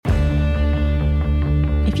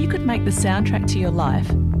If you could make the soundtrack to your life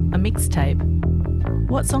a mixtape,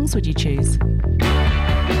 what songs would you choose?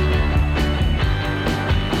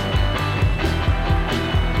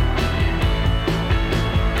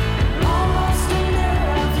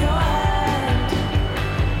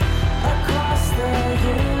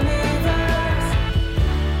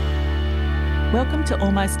 Welcome to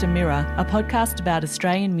Almost a Mirror, a podcast about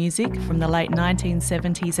Australian music from the late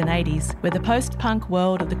 1970s and 80s, where the post-punk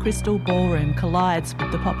world of the Crystal Ballroom collides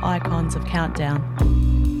with the pop icons of Countdown.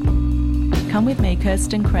 Come with me,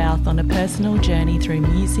 Kirsten Krauth, on a personal journey through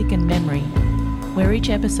music and memory, where each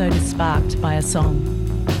episode is sparked by a song.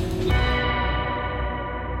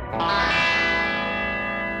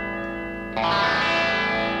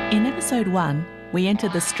 In episode 1, we enter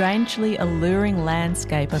the strangely alluring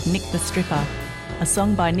landscape of Nick the Stripper, a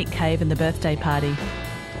song by Nick Cave and the Birthday Party.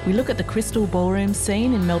 We look at the Crystal Ballroom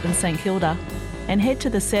scene in Melbourne St Kilda and head to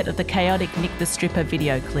the set of the chaotic Nick the Stripper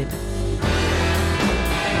video clip.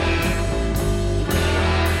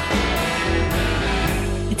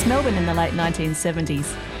 It's Melbourne in the late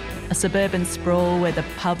 1970s, a suburban sprawl where the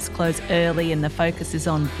pubs close early and the focus is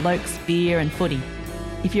on blokes, beer and footy.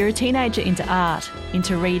 If you're a teenager into art,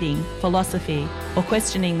 into reading, philosophy, or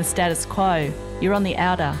questioning the status quo, you're on the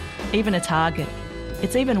outer, even a target.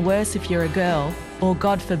 It's even worse if you're a girl, or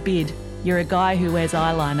God forbid, you're a guy who wears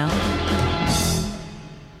eyeliner.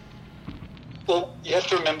 Well, you have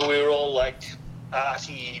to remember we were all like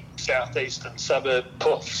arty southeastern suburb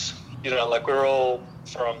puffs. You know, like we're all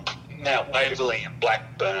from Mount Waverley and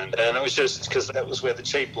Blackburn, and it was just because that was where the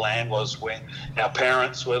cheap land was when our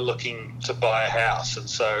parents were looking to buy a house, and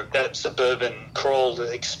so that suburban crawl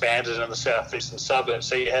expanded in the southeastern suburbs.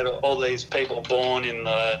 So you had all these people born in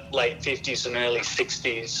the late 50s and early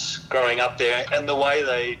 60s growing up there, and the way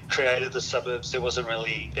they created the suburbs, there wasn't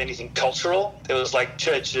really anything cultural. There was like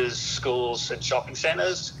churches, schools and shopping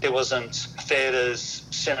centres. There wasn't theatres,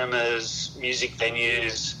 cinemas, music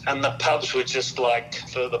venues, and the pubs were just like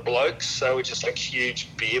for the blokes. So we're just like huge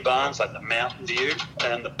beer barns like the Mountain View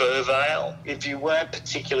and the Burvale. If you weren't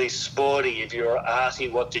particularly sporty, if you were arty,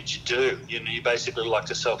 what did you do? You know, you basically locked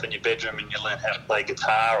yourself in your bedroom and you learned how to play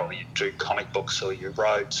guitar, or you drew comic books, or you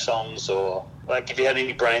wrote songs, or like if you had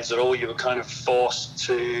any brains at all, you were kind of forced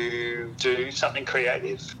to do something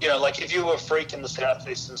creative. You know, like if you were a freak in the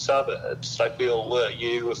southeastern suburbs, like we all were,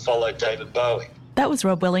 you followed David Bowie. That was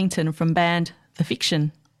Rob Wellington from band The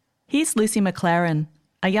Fiction. Here's Lucy McLaren,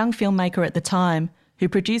 a young filmmaker at the time who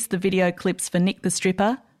produced the video clips for Nick the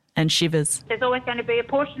Stripper and Shivers. There's always going to be a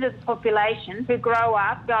portion of the population who grow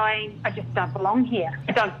up going, I just don't belong here.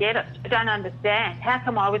 I don't get it. I don't understand. How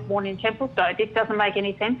come I was born in Templestowe? This doesn't make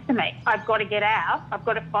any sense to me. I've got to get out. I've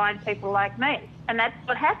got to find people like me. And that's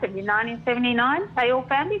what happened in 1979. They all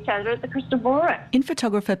found each other at the Crystal Ballroom. In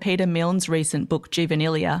photographer Peter Milne's recent book,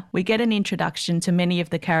 Juvenilia, we get an introduction to many of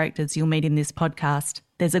the characters you'll meet in this podcast.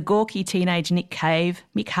 There's a gawky teenage Nick Cave,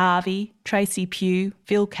 Mick Harvey, Tracy Pugh,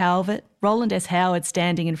 Phil Calvert, Roland S. Howard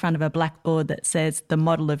standing in front of a blackboard that says the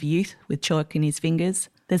model of youth with chalk in his fingers.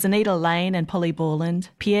 There's Anita Lane and Polly Borland,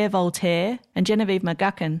 Pierre Voltaire and Genevieve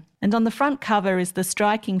McGuckin. And on the front cover is the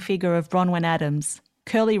striking figure of Bronwyn Adams,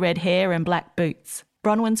 curly red hair and black boots.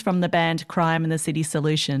 Bronwyn's from the band Crime and the City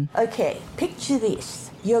Solution. Okay, picture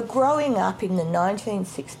this. You're growing up in the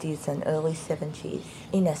 1960s and early 70s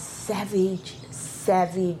in a savage,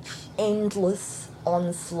 endless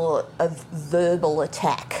onslaught of verbal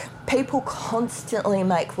attack. People constantly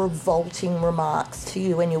make revolting remarks to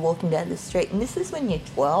you when you're walking down the street, and this is when you're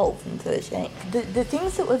 12 and 13. The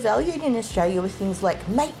things that were valued in Australia were things like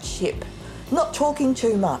mateship, not talking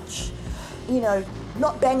too much, you know,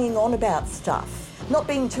 not banging on about stuff, not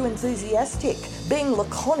being too enthusiastic, being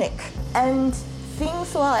laconic, and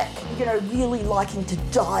things like, you know, really liking to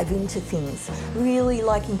dive into things, really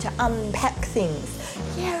liking to unpack things.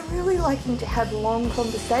 Yeah, really liking to have long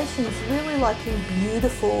conversations, really liking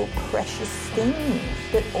beautiful, precious things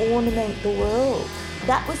that ornament the world.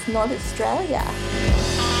 That was not Australia.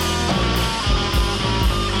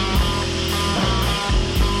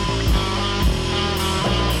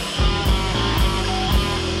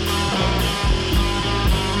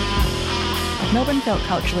 Melbourne felt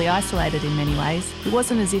culturally isolated in many ways. It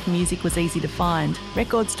wasn't as if music was easy to find.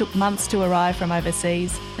 Records took months to arrive from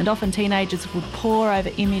overseas, and often teenagers would pore over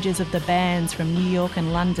images of the bands from New York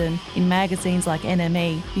and London in magazines like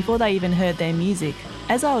NME before they even heard their music.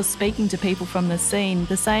 As I was speaking to people from the scene,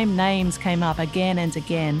 the same names came up again and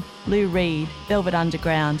again. Lou Reed, Velvet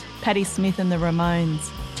Underground, Patti Smith and the Ramones,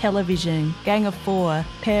 Television, Gang of Four,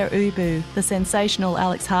 Pere Ubu, the sensational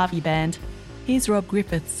Alex Harvey Band. Here's Rob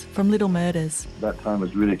Griffiths from Little Murders. That time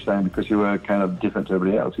was really exciting because you were kind of different to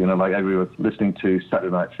everybody else. You know, like everyone was listening to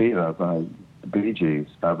Saturday Night Fever by the Bee Gees,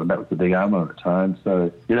 and that was the big album at the time.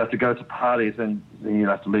 So you'd have to go to parties and you'd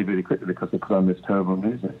have to leave really quickly because they put on this terrible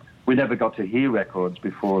music. We never got to hear records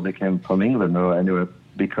before they came from England or anywhere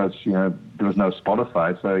because, you know, there was no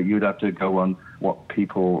Spotify. So you'd have to go on what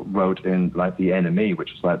people wrote in, like, the NME,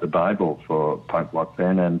 which was like the Bible for punk rock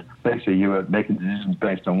then. And basically you were making decisions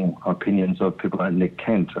based on opinions of people like Nick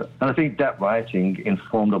Kent. And I think that writing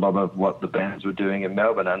informed a lot of what the bands were doing in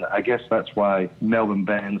Melbourne. And I guess that's why Melbourne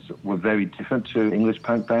bands were very different to English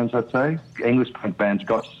punk bands, I'd say. English punk bands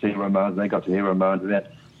got to see Ramones, they got to hear Ramones, and then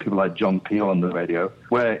people like John Peel on the radio,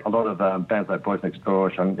 where a lot of bands like Boys Next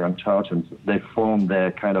Door, Young Charltons, they formed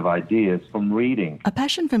their kind of ideas from reading. A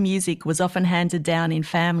passion for music was often handed down in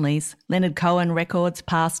families. Leonard Cohen records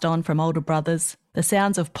passed on from older brothers, the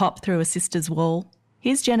sounds of pop through a sister's wall.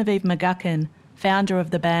 Here's Genevieve McGuckin, founder of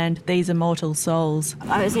the band These Immortal Souls.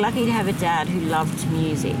 I was lucky to have a dad who loved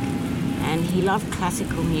music, and he loved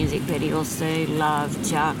classical music, but he also loved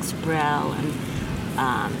Jacques Brel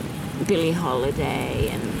and Billie Holiday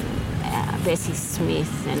and Bessie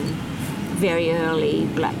Smith and very early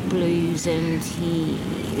black blues, and he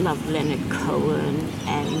loved Leonard Cohen.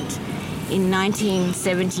 And in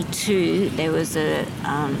 1972 there was a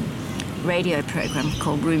radio program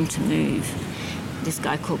called Room to Move, this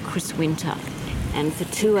guy called Chris Winter, and for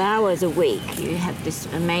 2 hours a week you had this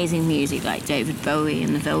amazing music like David Bowie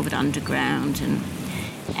and the Velvet Underground,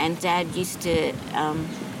 and Dad used to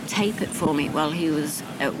tape it for me while he was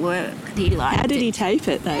at work. He liked How did he tape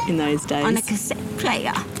it though in those days? On a cassette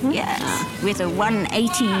player, yes, with a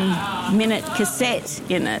 180-minute cassette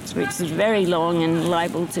in it, which is very long and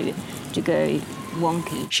liable to go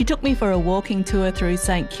wonky. She took me for a walking tour through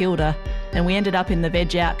St Kilda, and we ended up in the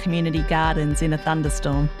Veg Out Community Gardens in a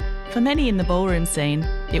thunderstorm. For many in the ballroom scene,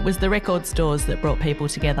 it was the record stores that brought people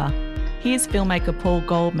together. Here's filmmaker Paul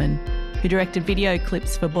Goldman, who directed video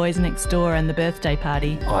clips for Boys Next Door and The Birthday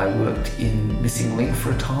Party. I worked in Missing Link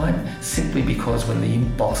for a time, simply because when the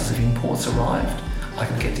boxes of imports arrived, I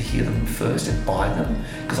could get to hear them first and buy them,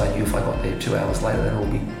 because I knew if I got there 2 hours later, they'd all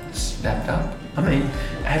be snapped up. I mean,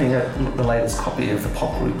 having the latest copy of the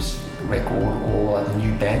Pop Groups record or the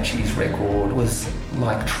new Banshees record was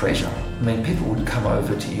like treasure. I mean, people would come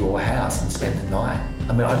over to your house and spend the night.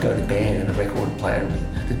 I mean, I'd go to bed and the record player,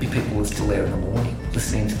 there'd be people who were still there in the morning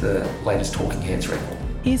listening to the latest Talking Heads record.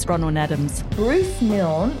 Here's Ronald Adams. Bruce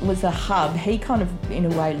Milne was a hub. He kind of, in a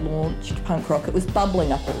way, launched punk rock. It was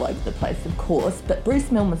bubbling up all over the place, of course, but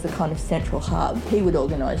Bruce Milne was a kind of central hub. He would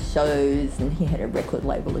organise shows and he had a record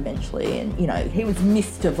label eventually, and, you know, he was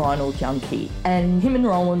Mr. Vinyl Junkie. And him and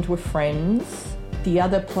Roland were friends. The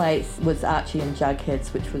other place was Archie and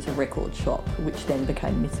Jughead's, which was a record shop, which then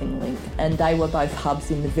became Missing Link. And they were both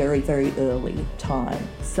hubs in the very, very early time.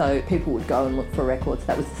 So people would go and look for records.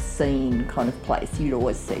 That was a scene kind of place. You'd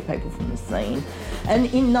always see people from the scene. And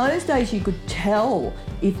in those days, you could tell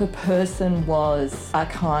if a person was a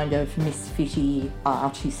kind of misfitty,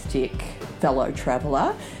 artistic fellow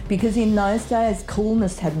traveller, because in those days,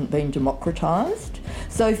 coolness hadn't been democratised.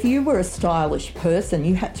 So if you were a stylish person,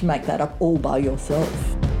 you had to make that up all by yourself.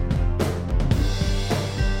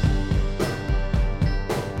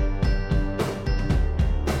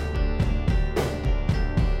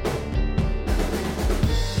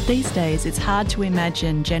 These days, it's hard to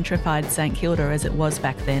imagine gentrified St Kilda as it was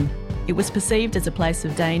back then. It was perceived as a place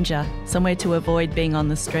of danger, somewhere to avoid being on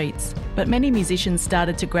the streets. But many musicians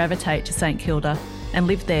started to gravitate to St Kilda and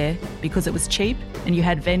lived there because it was cheap and you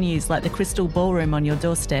had venues like the Crystal Ballroom on your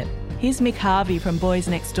doorstep. Here's Mick Harvey from Boys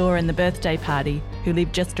Next Door and The Birthday Party, who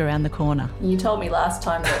lived just around the corner. You told me last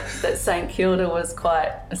time that St Kilda was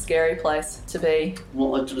quite a scary place to be.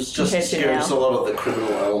 Well, it was just scary. A lot of the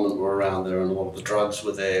criminal element were around there, and a lot of the drugs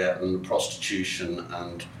were there, and the prostitution,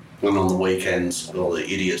 and when on the weekends, all the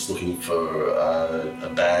idiots looking for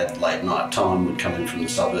a bad late night time would come in from the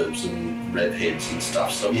suburbs and rev heads and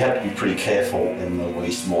stuff. So you had to be pretty careful in the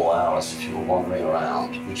wee small hours if you were wandering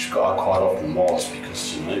around, which I quite often was,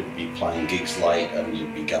 because you'd be playing gigs late and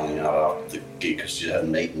you'd be going out after the gig because you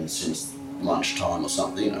hadn't eaten since lunchtime or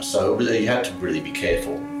something. So you had to really be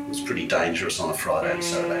careful. It was pretty dangerous on a Friday and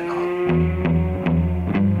Saturday night.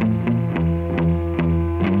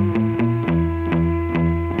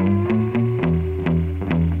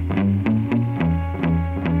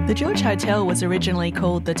 The George Hotel was originally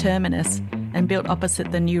called the Terminus and built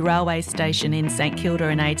opposite the new railway station in St Kilda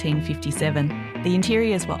in 1857. The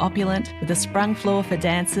interiors were opulent, with a sprung floor for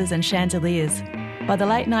dancers and chandeliers. By the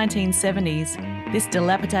late 1970s, this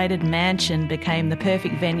dilapidated mansion became the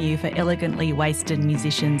perfect venue for elegantly wasted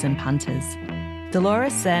musicians and punters.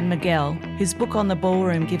 Dolores San Miguel, whose book on the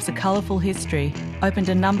ballroom gives a colourful history, opened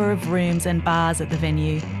a number of rooms and bars at the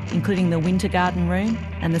venue, including the Winter Garden Room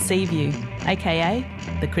and the Seaview, aka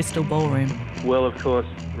the Crystal Ballroom. Well, of course,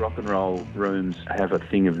 rock and roll rooms have a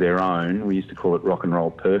thing of their own. We used to call it rock and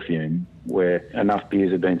roll perfume, where enough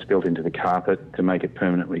beers had been spilt into the carpet to make it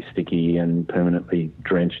permanently sticky and permanently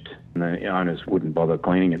drenched. And the owners wouldn't bother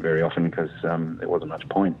cleaning it very often because there wasn't much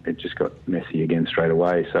point. It just got messy again straight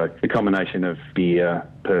away. So the combination of beer,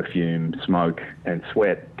 perfume, smoke and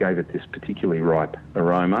sweat gave it this particularly ripe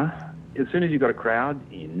aroma. As soon as you got a crowd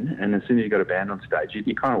in and as soon as you got a band on stage,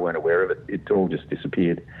 you kind of weren't aware of it. It all just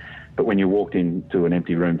disappeared. But when you walked into an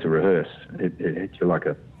empty room to rehearse, it hit you like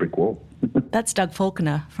a brick wall. That's Doug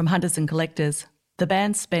Falconer from Hunters and Collectors. The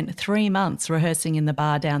band spent 3 months rehearsing in the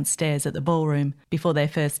bar downstairs at the ballroom before their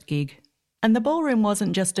first gig. And the ballroom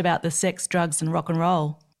wasn't just about the sex, drugs and rock and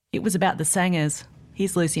roll. It was about the singers.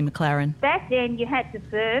 Here's Lucy McLaren. Back then you had to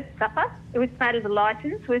serve supper. It was part of the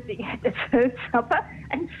licence was that you had to serve supper.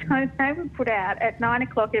 And so they would put out at 9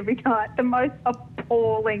 o'clock every night the most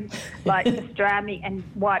appalling pastrami and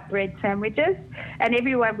white bread sandwiches. And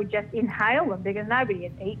everyone would just inhale them because nobody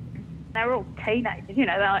had eaten. They were all teenagers, they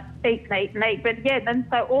like eat and eat and eat. But yeah, and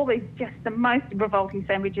so all these just the most revolting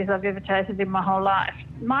sandwiches I've ever tasted in my whole life.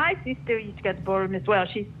 My sister used to go to the ballroom as well.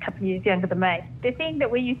 She's a couple of years younger than me. The thing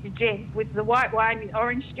that we used to drink was the white wine with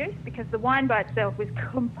orange juice because the wine by itself was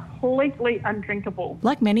completely undrinkable.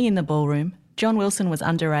 Like many in the ballroom, John Wilson was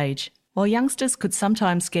underage. While youngsters could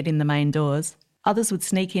sometimes get in the main doors, others would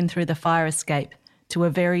sneak in through the fire escape to a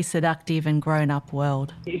very seductive and grown-up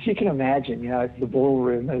world. If you can imagine, the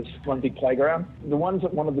ballroom as one big playground, the ones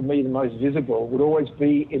that wanted to be the most visible would always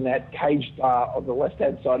be in that caged bar on the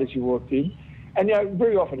left-hand side as you walked in. And,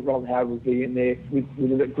 very often Ron Howard would be in there with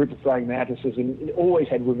a group of praying mantises and always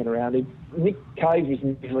had women around him. Nick Cave was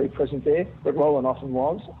never very present there, but Roland often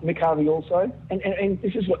was. Mick Harvey also. And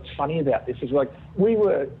this is what's funny about this, is we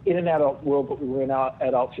were in an adult world, but we were in our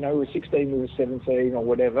adults. We were 16, we were 17 or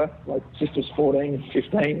whatever, sisters 14 and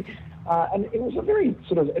 15. And it was a very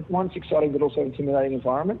sort of, at once exciting but also intimidating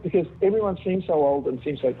environment because everyone seemed so old and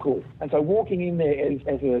seemed so cool. And so walking in there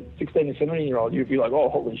as a 16 or 17-year-old, you'd be like, oh,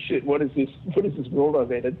 holy shit, what is this world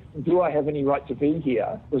I've entered? Do I have any right to be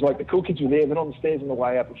here? It was like the cool kids were there, but on the stairs on the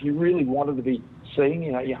way up. If you really wanted to be seen,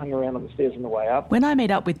 you hung around on the stairs on the way up. When I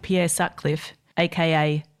meet up with Pierre Sutcliffe,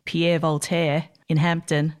 a.k.a. Pierre Voltaire, in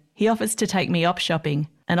Hampton, he offers to take me op shopping,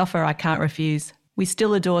 an offer I can't refuse. We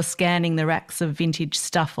still adore scanning the racks of vintage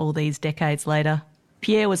stuff all these decades later.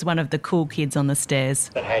 Pierre was one of the cool kids on the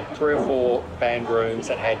stairs. That had 3 or 4 band rooms,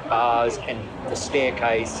 that had bars and the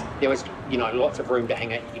staircase. There was, lots of room to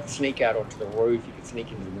hang out. You could sneak out onto the roof, you could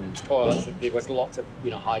sneak into the room's toilets. There was lots of,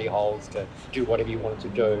 hidey holes to do whatever you wanted to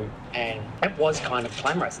do. And it was kind of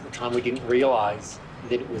glamorous. At the time we didn't realise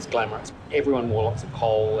that it was glamorous. Everyone wore lots of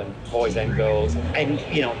coal, and boys and girls. And,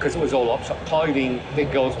 because it was all op-shop clothing, the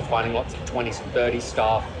girls were finding lots of 20s and 30s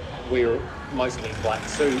stuff. We were mostly in black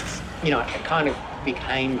suits. It kind of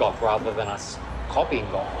became goth rather than us copying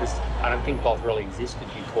goth, because I don't think goth really existed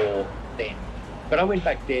before then. But I went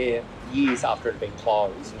back there years after it had been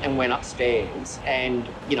closed and went upstairs and,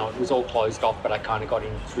 it was all closed off, but I kind of got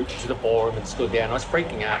into the ballroom and stood there and I was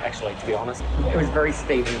freaking out, actually, to be honest. It was very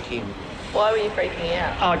Stephen King. Why were you freaking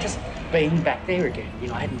out? Oh, just being back there again.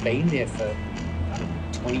 I hadn't been there for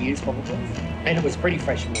 20 years probably. And it was pretty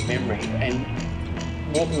fresh in my memory. And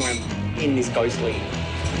walking around in this ghostly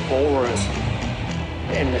ballroom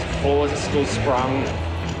and the floors are still sprung.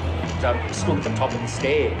 I stood at the top of the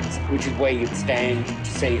stairs, which is where you'd stand to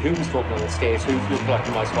see who was walking on the stairs, who looked like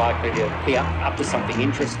the most likely to be up to something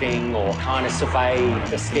interesting, or kind of survey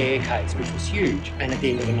the staircase, which was huge. And at the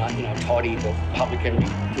end of the night, Toddy, the publican,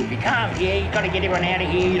 would be, come, you've got to get everyone out of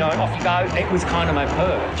here, off you go. It was kind of my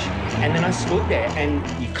perch. And then I stood there and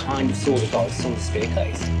you kind of saw the ghosts on the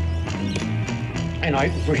staircase. And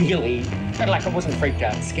I really, I wasn't freaked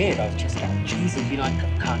out and scared. I was just like, Jesus, I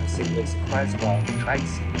can't see Lisa Craswell and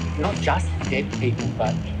Tracy. Not just dead people,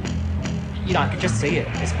 but, I could just see it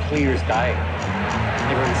as clear as day.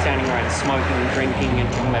 Everyone standing around smoking and drinking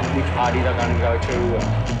and talking about which party they're going to go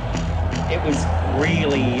to. It was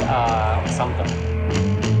really something.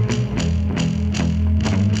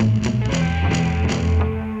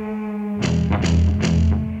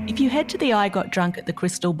 If you head to the I Got Drunk at the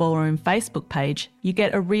Crystal Ballroom Facebook page, you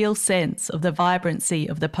get a real sense of the vibrancy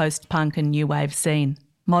of the post-punk and new wave scene.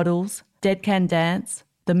 Models, Dead Can Dance,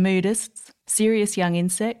 The Moodists, Serious Young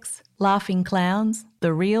Insects, Laughing Clowns,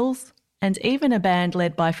 The Reals, and even a band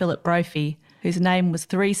led by Philip Brophy, whose name was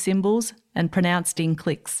 3 symbols and pronounced in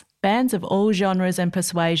clicks. Bands of all genres and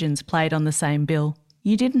persuasions played on the same bill.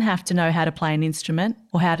 You didn't have to know how to play an instrument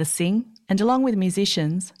or how to sing, and along with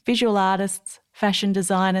musicians, visual artists, fashion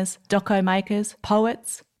designers, doco makers,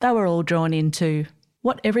 poets, they were all drawn in too.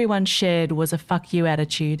 What everyone shared was a fuck you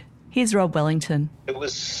attitude. Here's Rob Wellington. It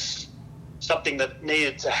was something that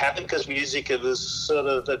needed to happen because music had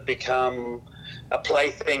become a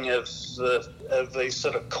plaything of these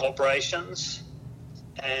sort of corporations,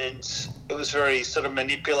 and it was very sort of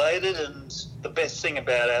manipulated. And the best thing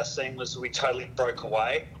about our scene was we totally broke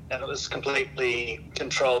away, and it was completely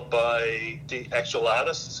controlled by the actual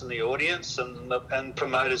artists and the audience and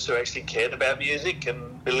promoters who actually cared about music.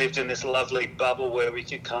 And we lived in this lovely bubble where we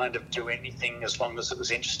could kind of do anything as long as it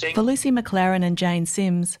was interesting. For Lucy McLaren and Jane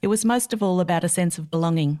Sims, it was most of all about a sense of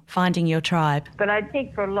belonging, finding your tribe. But I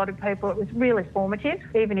think for a lot of people it was really formative,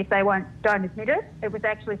 even if they don't admit it. It was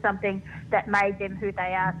actually something that made them who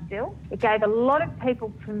they are still. It gave a lot of people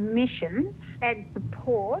permission and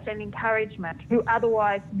support and encouragement who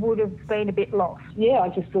otherwise would have been a bit lost. Yeah, I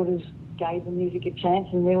just sort of gave the music a chance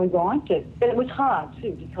and really liked it. But it was hard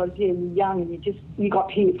too because you're young and you got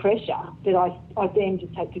peer pressure. But I then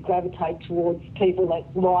just had to gravitate towards people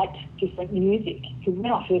that liked different music. Because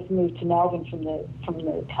when I first moved to Melbourne from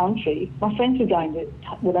the country, my friends were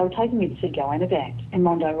they were taking me to see Goanna Band and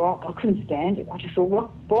Mondo Rock. I couldn't stand it. I just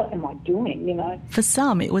thought, what am I doing, you know? For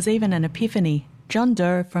some, it was even an epiphany. John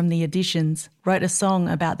Durr from The Additions wrote a song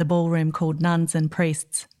about the ballroom called Nuns and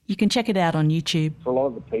Priests. You can check it out on YouTube. For a lot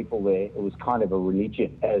of the people there, it was kind of a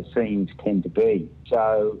religion, as scenes tend to be.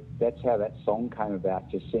 So that's how that song came about,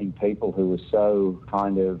 just seeing people who were so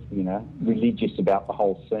kind of, religious about the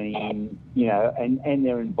whole scene, and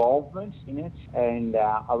their involvement in it. And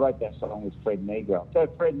I wrote that song with Fred Negro. So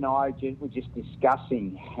Fred and I were just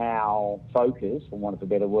discussing how focused, for want of a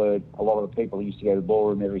better word, a lot of the people who used to go to the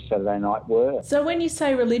ballroom every Saturday night were. So when you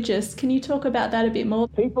say religious, can you talk about that a bit more?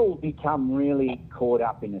 People become really caught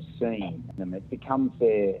up in a scene, and it becomes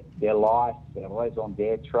their life, their raison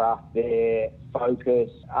d'etre, their focus.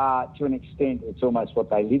 To an extent, it's almost what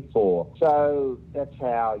they live for. So that's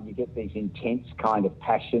how you get these intense kind of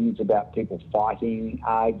passions about people fighting,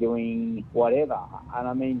 arguing, whatever. And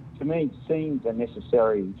I mean, to me, scenes are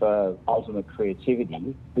necessary for ultimate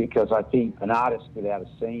creativity, because I think an artist without a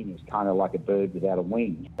scene is kind of like a bird without a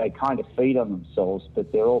wing. They kind of feed on themselves,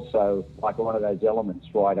 but they're also like one of those elements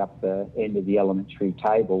right up the end of the elementary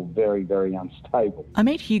table, very, very unstable. I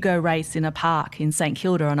met Hugo Race in a park in St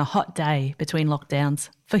Kilda on a hot day between lockdowns.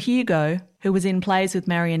 For Hugo, who was in plays with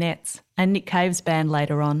marionettes, and Nick Cave's band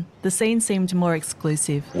later on, the scene seemed more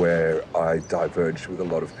exclusive. Where I diverged with a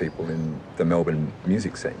lot of people in the Melbourne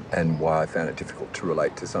music scene, and why I found it difficult to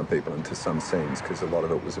relate to some people and to some scenes, because a lot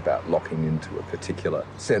of it was about locking into a particular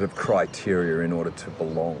set of criteria in order to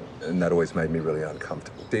belong, and that always made me really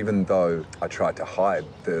uncomfortable. Even though I tried to hide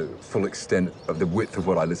the full extent of the width of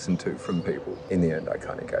what I listened to from people, in the end I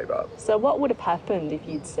kind of gave up. So what would have happened if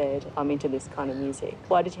you'd said, I'm into this kind of music?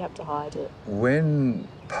 Why did you have to hide it? When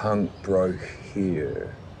punk broke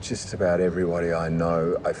here, just about everybody I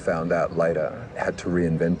know, I found out later, had to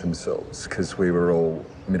reinvent themselves, because we were all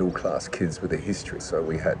middle-class kids with a history, so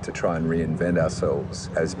we had to try and reinvent ourselves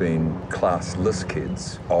as being classless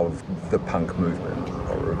kids of the punk movement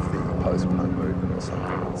or of the post-punk movement or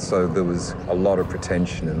something. So there was a lot of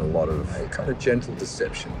pretension and a lot of kind of gentle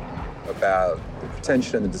deception about the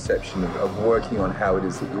pretension and the deception of working on how it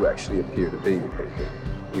is that you actually appear to be to people,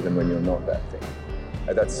 even when you're not that thing.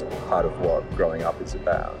 And that's part of what growing up is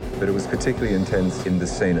about. But it was particularly intense in the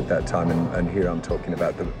scene at that time, and here I'm talking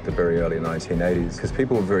about the very early 1980s, because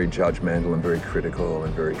people were very judgmental and very critical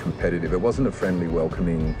and very competitive. It wasn't a friendly,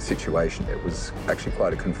 welcoming situation. It was actually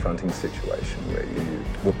quite a confronting situation where you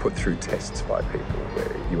were put through tests by people,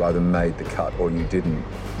 where you either made the cut or you didn't.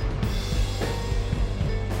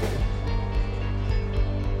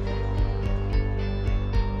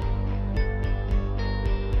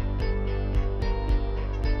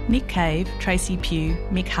 Nick Cave, Tracy Pugh,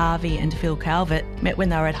 Mick Harvey and Phil Calvert met when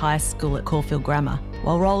they were at high school at Caulfield Grammar,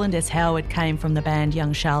 while Roland S. Howard came from the band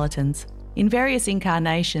Young Charlatans. In various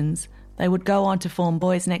incarnations, they would go on to form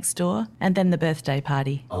Boys Next Door and then The Birthday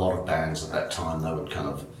Party. A lot of bands at that time, they would kind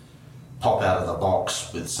of pop out of the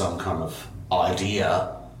box with some kind of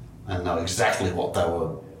idea and know exactly what they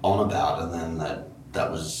were on about, and then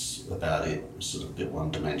that was about it. It was sort of a bit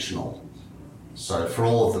one-dimensional. So for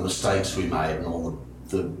all of the mistakes we made and all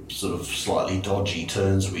the sort of slightly dodgy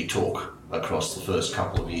turns we took across the first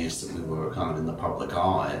couple of years that we were kind of in the public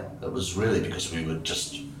eye, it was really because we were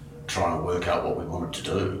just trying to work out what we wanted to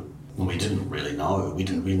do. And we didn't really know. We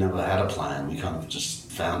never had a plan. We kind of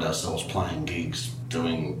just found ourselves playing gigs,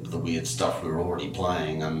 doing the weird stuff we were already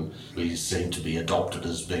playing, and we seemed to be adopted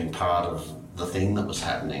as being part of the thing that was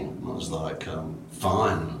happening. It was like,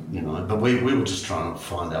 fine, you know. But we were just trying to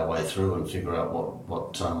find our way through and figure out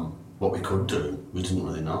what we could do. We didn't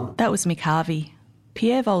really know. That was Mick Harvey.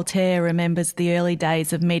 Pierre Voltaire remembers the early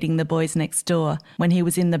days of meeting the Boys Next Door when he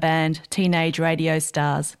was in the band Teenage Radio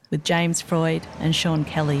Stars with James Freud and Sean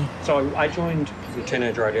Kelly. So I joined the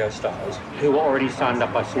Teenage Radio Stars, who were already signed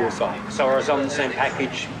up by Suicide. So I was on the same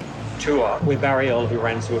package tour where Barry Earl, who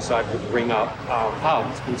ran Suicide, would ring up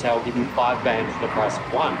pubs and say, I'll give you 5 bands for the price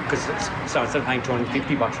of 1. So instead of paying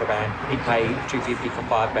 $250 for a band, he'd pay $250 for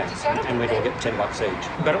 5 bands, and we'd all get $10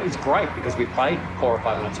 each. But it was great because we played 4 or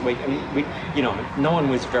 5 nights a week, and we, you know, no one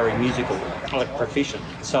was very musical, like proficient.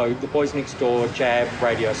 So the Boys Next Door, Jab,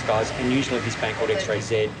 Radio Stars, and usually this band called X-Ray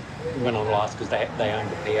Z went on last because they owned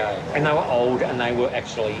the PA. And they were old and they were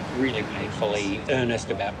actually really painfully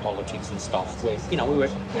earnest about politics and stuff. Where, you know, we were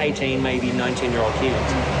 18, maybe 19-year-old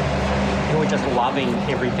kids who were just loving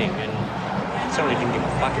everything and certainly didn't give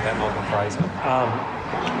a fuck about Malcolm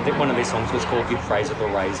Fraser. One of their songs was called Give Fraser the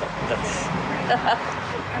Razor. That's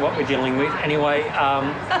what we're dealing with. Anyway,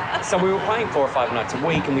 so we were playing 4 or 5 nights a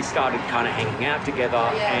week and we started kind of hanging out together,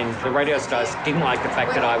 and the Radio Stars didn't like the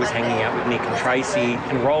fact that I was hanging out with Nick and Tracy,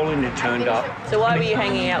 and Roland had turned up. So why were you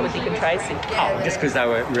hanging out with Nick and Tracy? Oh, just because they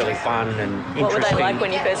were really fun and interesting. What were they like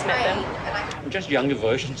when you first met them? Just younger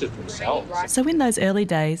versions of themselves. So in those early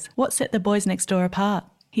days, what set the Boys Next Door apart?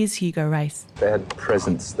 Here's Hugo Race. They had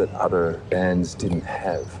presence that other bands didn't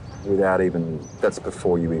have that's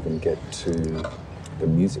before you even get to the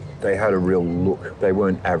music. They had a real look. They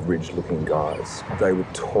weren't average looking guys. They were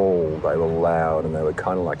tall, they were loud, and they were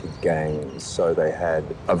kind of like a gang. So they had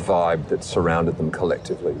a vibe that surrounded them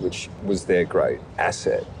collectively, which was their great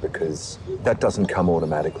asset, because that doesn't come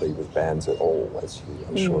automatically with bands at all, as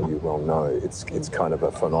I'm sure you well know. It's kind of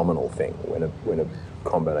a phenomenal thing when a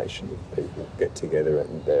combination of people get together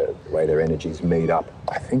and the way their energies meet up.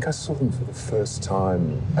 I think I saw them for the first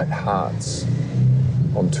time at Hearts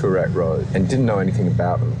on Toorak Road and didn't know anything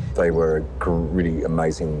about them. They were a really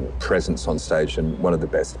amazing presence on stage and one of the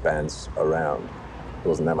best bands around. There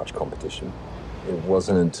wasn't that much competition. It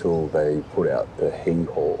wasn't until they put out the Hee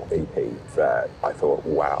Haw EP that I thought,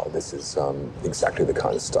 wow, this is exactly the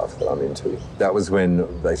kind of stuff that I'm into. That was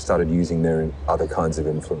when they started using their other kinds of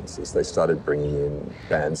influences. They started bringing in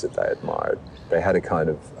bands that they admired. They had a kind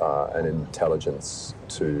of an intelligence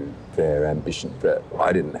to their ambition that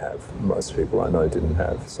I didn't have. Most people I know didn't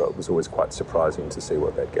have. So it was always quite surprising to see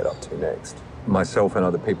what they'd get up to next. Myself and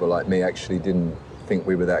other people like me actually didn't think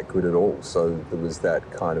we were that good at all. So there was that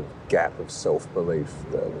kind of gap of self-belief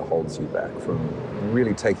that holds you back from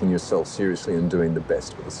really taking yourself seriously and doing the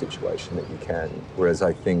best with the situation that you can. Whereas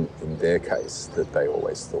I think in their case that they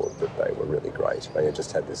always thought that they were really great. They had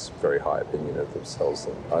just had this very high opinion of themselves.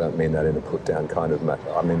 And I don't mean that in a put-down kind of matter.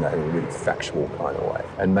 I mean that in a really factual kind of way.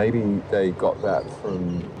 And maybe they got that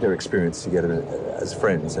from their experience together as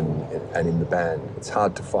friends and in the band. It's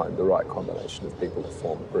hard to find the right combination of people to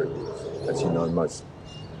form a group. As you know, most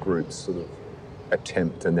groups sort of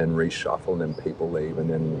attempt and then reshuffle and then people leave and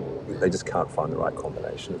then they just can't find the right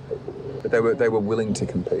combination of people. But they were willing to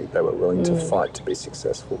compete. They were willing to fight to be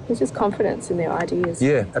successful. There's just confidence in their ideas.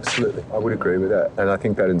 Yeah, absolutely. I would agree with that. And I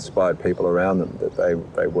think that inspired people around them, that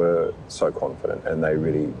they were so confident and they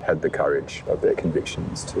really had the courage of their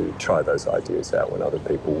convictions to try those ideas out when other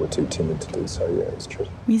people were too timid to do so. Yeah, it's true.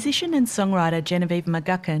 Musician and songwriter Genevieve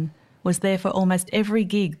McGuckin was there for almost every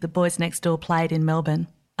gig the Boys Next Door played in Melbourne.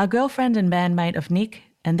 A girlfriend and bandmate of Nick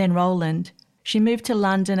and then Roland, she moved to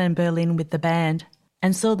London and Berlin with the band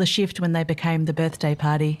and saw the shift when they became the Birthday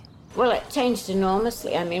Party. Well, it changed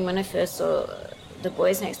enormously. I mean, when I first saw the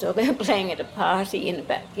Boys Next Door, they were playing at a party in the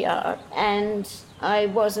backyard and I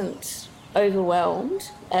wasn't overwhelmed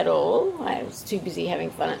at all. I was too busy having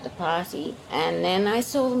fun at the party. And then I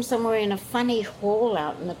saw them somewhere in a funny hall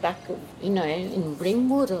out in the back of, in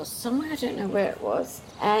Ringwood or somewhere, I don't know where it was.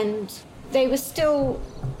 And they were still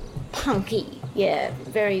punky,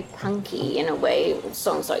 very punky in a way, with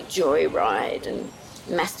songs like Joyride and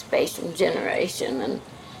Masturbation Generation,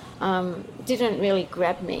 and didn't really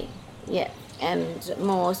grab me yet, and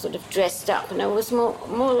more sort of dressed up, and it was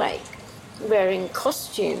more like wearing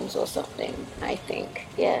costumes or something, I think,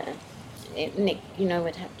 Nick,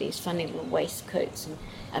 would have these funny little waistcoats and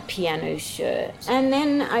a piano shirt. And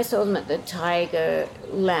then I saw them at the Tiger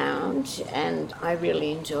Lounge and I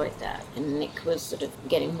really enjoyed that. And Nick was sort of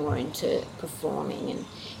getting more into performing and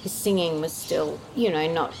his singing was still,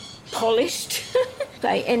 not polished.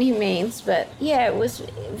 by any means, but yeah, it was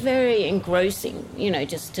very engrossing,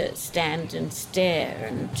 just to stand and stare,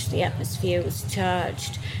 and the atmosphere was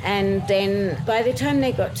charged. And then by the time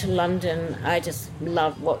they got to London, I just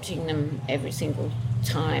loved watching them every single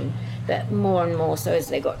time, but more and more so as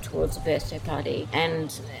they got towards the birthday party.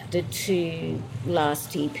 And the two last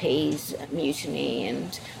EPs, Mutiny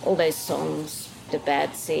and all those songs, The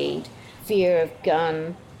Bad Seed, Fear of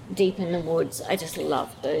Gun, Deep in the Woods, I just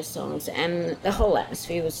loved those songs. And the whole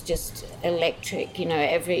atmosphere was just electric.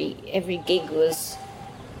 Every gig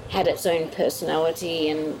had its own personality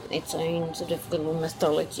and its own sort of little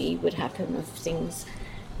mythology would happen of things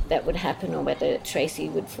that would happen, or whether Tracy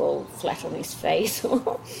would fall flat on his face, or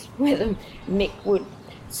whether Mick would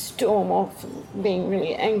storm off being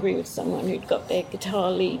really angry with someone who'd got their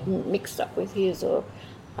guitar lead mixed up with his, or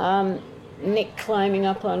Nick climbing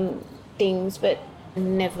up on things, but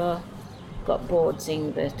never got bored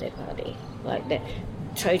seeing Birthday Party. Like that,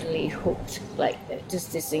 totally hooked, like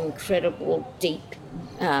just this incredible deep,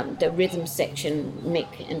 the rhythm section,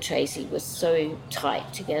 Mick and Tracy was so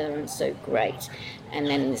tight together and so great. And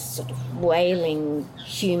then this sort of wailing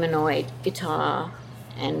humanoid guitar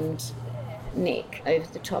and Nick over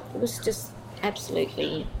the top. It was just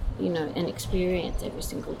absolutely, an experience every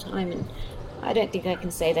single time. And I don't think I can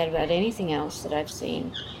say that about anything else that I've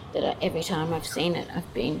seen, every time I've seen it,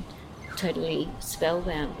 I've been totally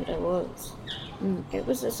spellbound, but I was. It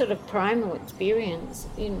was a sort of primal experience.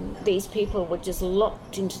 These people were just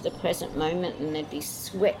locked into the present moment, and there'd be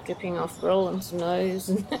sweat dripping off Roland's nose.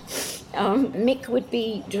 And Mick would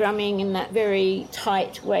be drumming in that very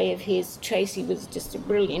tight way of his. Tracy was just a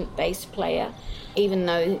brilliant bass player, even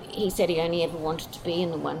though he said he only ever wanted to be in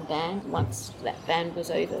the one band. Once that band was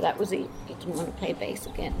over, that was it. He didn't want to play bass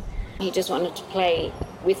again. He just wanted to play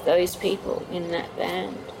with those people in that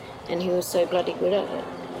band, and he was so bloody good at it.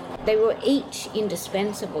 They were each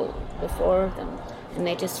indispensable, the four of them, and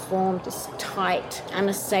they just formed this tight,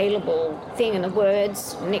 unassailable thing. And the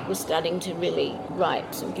words, Nick was starting to really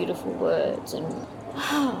write some beautiful words, and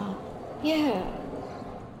yeah.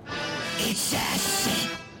 It's us.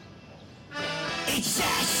 It's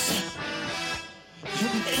us.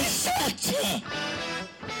 It's us.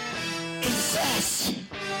 It's us.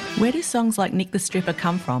 Where do songs like Nick the Stripper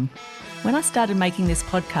come from? When I started making this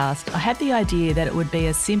podcast, I had the idea that it would be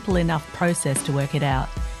a simple enough process to work it out,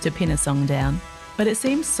 to pin a song down. But it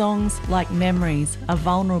seems songs like Memories are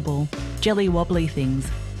vulnerable, jelly-wobbly things.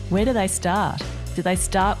 Where do they start? Do they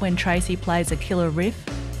start when Tracy plays a killer riff?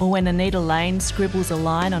 Or when Anita Lane scribbles a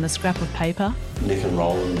line on a scrap of paper? Nick and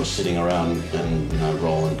Roland were sitting around and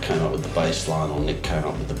Roland came up with the bass line, or Nick came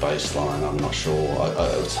up with the bass line. I'm not sure.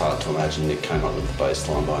 It's hard to imagine Nick came up with the bass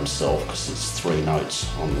line by himself, because it's 3 notes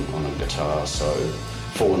on a guitar, so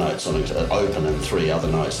 4 notes on an open and 3 other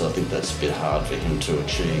notes. So I think that's a bit hard for him to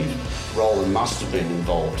achieve. Roland must have been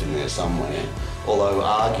involved in there somewhere, although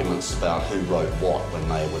arguments about who wrote what when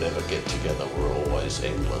they would ever get together were always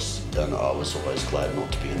endless, and I was always glad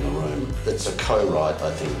not to be in the room. It's a co-write,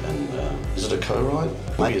 I think, and is it a co-write?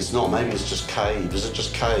 Maybe it's not, maybe it's just Cave. Is it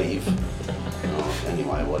just Cave?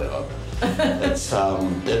 Anyway, whatever. It's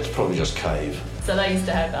probably just Cave. So they used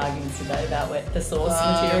to have arguments today about the source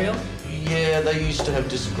material? Yeah, they used to have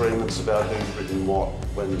disagreements about who'd written what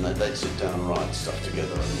when they'd sit down and write stuff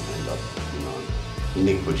together and end up,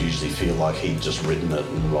 Nick would usually feel like he'd just written it,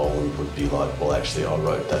 and Roland would be like, well, actually, I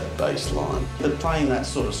wrote that bass line. But playing that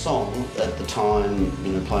sort of song at the time,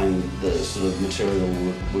 playing the sort of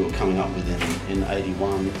material we were coming up with in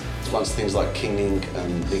 81, once things like King Ink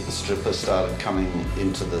and Nick the Stripper started coming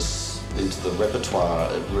into the repertoire,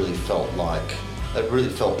 it really felt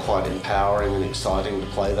quite empowering and exciting to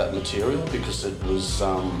play that material, because it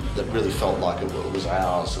really felt like it was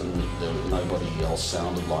ours, and nobody else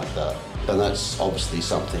sounded like that. And that's obviously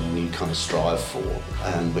something you kind of strive for,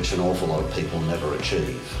 and which an awful lot of people never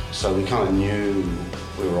achieve. So we kind of knew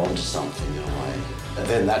we were onto something in a way. And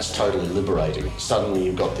then that's totally liberating. Suddenly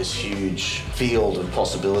you've got this huge field of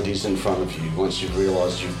possibilities in front of you once you've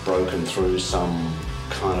realised you've broken through some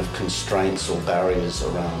kind of constraints or barriers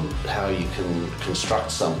around how you can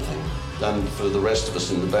construct something. And for the rest of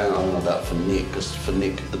us in the band, I don't know about for Nick, because for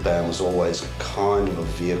Nick the band was always kind of a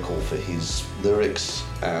vehicle for his lyrics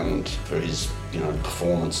and for his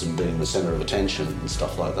performance and being the centre of attention and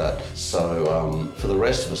stuff like that. So for the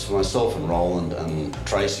rest of us, for myself and Roland and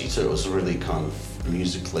Tracy too, it was really kind of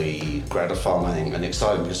musically gratifying and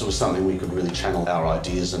exciting because it was something we could really channel our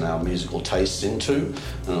ideas and our musical tastes into,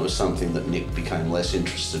 and it was something that Nick became less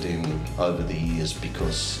interested in over the years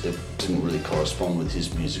because it didn't really correspond with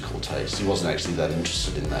his musical taste. He wasn't actually that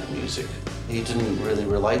interested in that music. He didn't really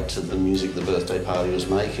relate to the music the Birthday Party was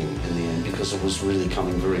making in the end because it was really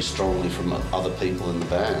coming very strongly from other people in the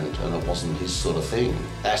band, and it wasn't his sort of thing.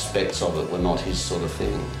 Aspects of it were not his sort of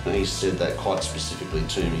thing. And he said that quite specifically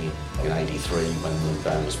to me in '83 when the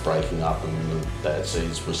band was breaking up and the Bad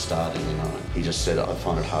Seeds was starting, you know. He just said, I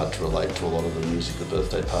find it hard to relate to a lot of the music the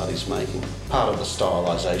Birthday Party's making. Part of the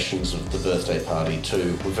stylisations of the Birthday Party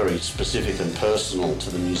too were very specific and personal to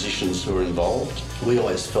the musicians who were involved. We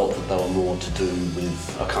always felt that they were more to do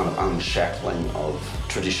with a kind of unshackling of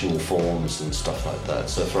traditional forms and stuff like that.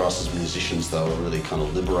 So for us as musicians, they were really kind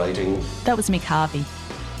of liberating. That was Mick Harvey.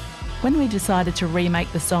 When we decided to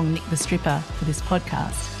remake the song Nick the Stripper for this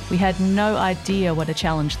podcast, we had no idea what a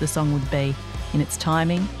challenge the song would be in its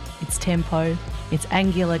timing, its tempo, its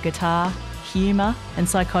angular guitar, humour and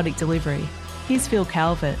psychotic delivery. Here's Phil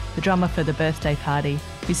Calvert, the drummer for the Birthday Party,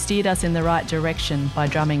 who steered us in the right direction by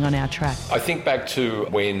drumming on our track. I think back to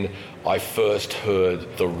when I first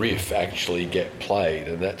heard the riff actually get played,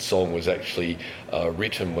 and that song was actually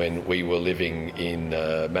written when we were living in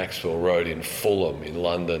Maxwell Road in Fulham in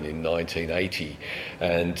London in 1980,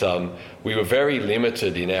 and we were very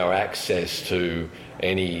limited in our access to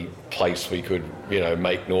any place we could,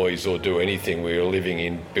 make noise or do anything. We were living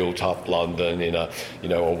in built-up London in a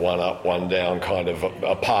one-up, one-down kind of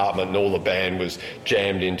apartment, and all the band was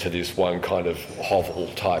jammed into this one kind of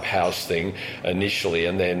hovel-type house thing initially,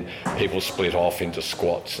 and then people split off into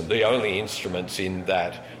squats. And the only instruments in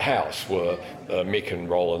that house were Mick and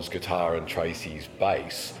Roland's guitar and Tracy's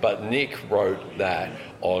bass. But Nick wrote that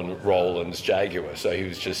on Roland's Jaguar, so he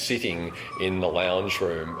was just sitting in the lounge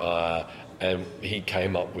room and he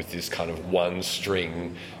came up with this kind of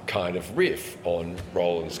one-string kind of riff on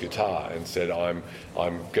Roland's guitar and said, I'm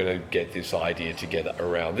going to get this idea together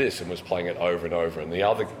around this, and was playing it over and over. And the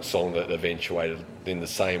other song that eventuated in the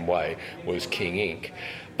same way was King Ink.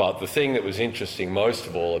 But the thing that was interesting most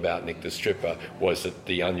of all about Nick the Stripper was that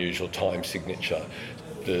the unusual time signature.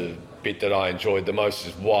 The bit that I enjoyed the most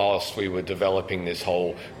is whilst we were developing this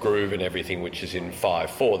whole groove and everything, which is in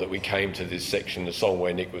 5/4, that we came to this section of the song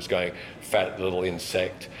where Nick was going, fat little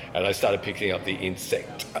insect, and I started picking up the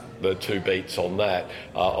insect, the two beats on that,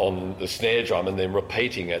 on the snare drum, and then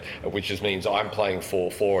repeating it, which just means I'm playing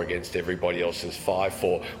 4/4 against everybody else's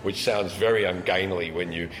 5/4, which sounds very ungainly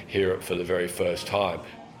when you hear it for the very first time.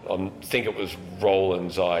 I think it was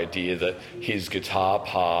Roland's idea that his guitar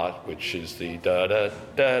part, which is the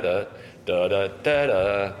da-da-da-da,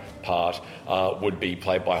 da-da-da-da part, would be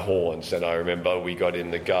played by horns. And I remember we got in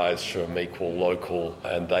the guys from Equal Local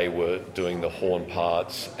and they were doing the horn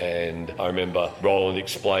parts, and I remember Roland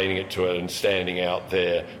explaining it to it and standing out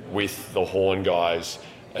there with the horn guys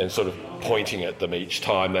and sort of pointing at them each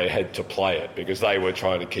time they had to play it, because they were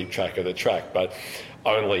trying to keep track of the track. But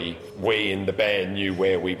only we in the band knew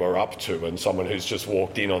where we were up to, and someone who's just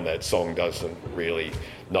walked in on that song doesn't really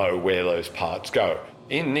know where those parts go.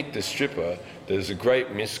 In Nick the Stripper, there's a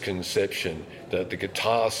great misconception that the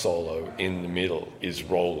guitar solo in the middle is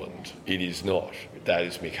Roland. It is not. That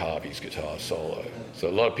is Mick Harvey's guitar solo. So a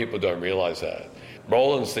lot of people don't realise that.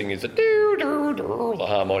 Roland's thing is the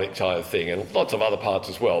harmonic kind of thing, and lots of other parts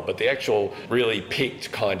as well, but the actual really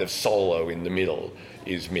picked kind of solo in the middle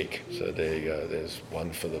is Mick. So there you go, there's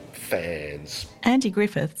one for the fans. Andy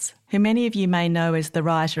Griffiths, who many of you may know as the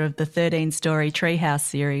writer of the 13-story Treehouse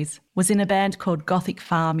series, was in a band called Gothic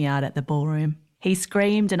Farmyard at the Ballroom. He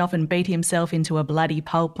screamed and often beat himself into a bloody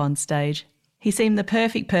pulp on stage. He seemed the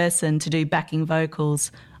perfect person to do backing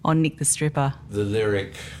vocals on Nick the Stripper. The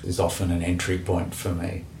lyric is often an entry point for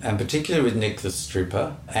me, and particularly with Nick the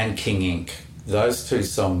Stripper and King Ink. Those two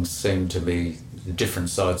songs seem to be different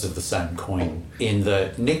sides of the same coin. In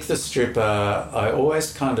the Nick the Stripper, I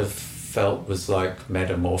always kind of felt was like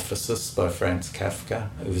Metamorphosis by Franz Kafka.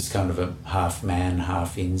 It was kind of a half man,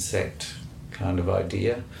 half insect kind of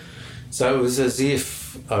idea. So it was as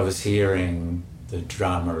if I was hearing the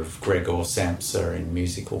drama of Gregor Samsa in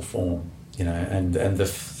musical form, and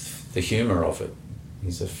the humour of it.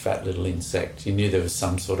 He's a fat little insect. You knew there was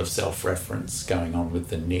some sort of self-reference going on with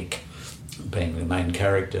the Nick being the main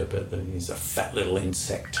character, but he's a fat little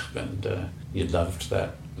insect, and you loved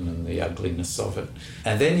that and the ugliness of it.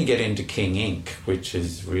 And then you get into King Ink, which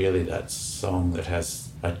is really that song that has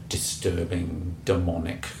a disturbing,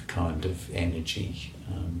 demonic kind of energy.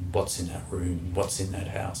 What's in that room? What's in that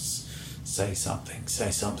house? Say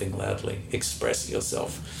something loudly, express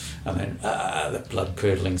yourself. And then the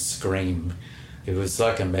blood-curdling scream It was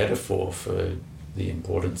like a metaphor for the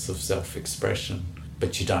importance of self-expression,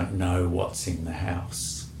 but you don't know what's in the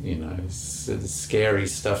house. You know, so the scary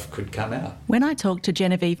stuff could come out. When I talked to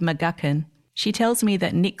Genevieve McGuckin, she tells me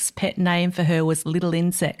that Nick's pet name for her was Little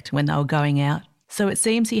Insect when they were going out, so it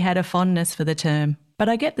seems he had a fondness for the term. But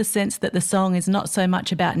I get the sense that the song is not so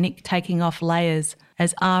much about Nick taking off layers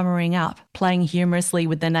as armouring up, playing humorously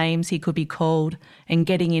with the names he could be called and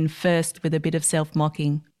getting in first with a bit of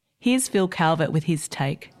self-mocking. Here's Phil Calvert with his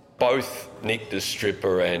take. Both Nick the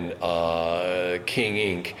Stripper and King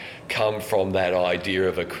Ink come from that idea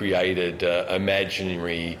of a created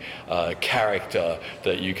imaginary character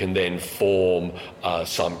that you can then form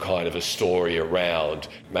some kind of a story around.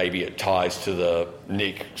 Maybe it ties to the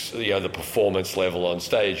Nick's, the performance level on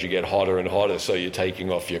stage. You get hotter and hotter, so you're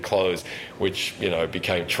taking off your clothes, which,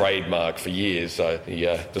 became trademark for years. So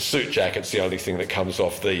the suit jacket's the only thing that comes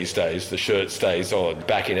off these days. The shirt stays on.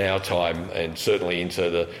 Back in our time, and certainly into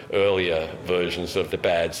the earlier versions of the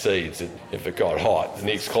Bad Seeds, if it got hot,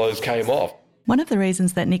 Nick's clothes came off. One of the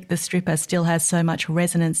reasons that Nick the Stripper still has so much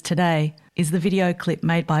resonance today is the video clip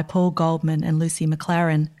made by Paul Goldman and Lucy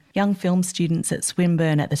McLaren, young film students at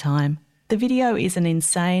Swinburne at the time. The video is an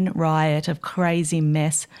insane riot of crazy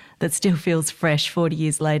mess that still feels fresh 40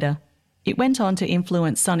 years later. It went on to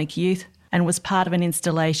influence Sonic Youth and was part of an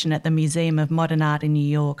installation at the Museum of Modern Art in New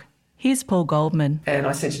York. Here's Paul Goldman. And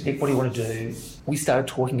I said to Nick, what do you want to do? We started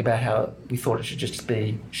talking about how we thought it should just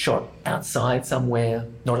be shot outside somewhere,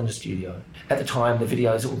 not in the studio. At the time, the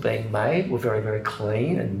videos that were being made were very, very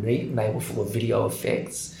clean and neat, and they were full of video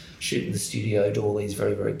effects. Shoot in the studio, do all these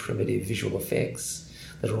very, very primitive visual effects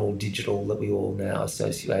that are all digital, that we all now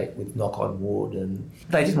associate with knock on wood. And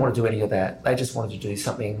they didn't want to do any of that. They just wanted to do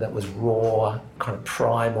something that was raw, kind of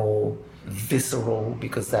primal, visceral,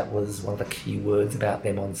 because that was one of the key words about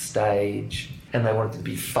them on stage, and they wanted to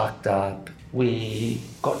be fucked up. We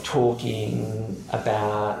got talking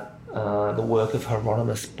about the work of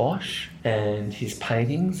Hieronymus Bosch and his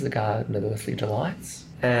paintings, The Garden of Earthly Delights,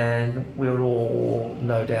 and we were all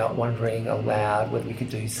no doubt wondering aloud whether we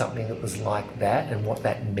could do something that was like that and what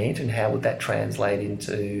that meant and how would that translate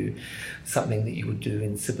into something that you would do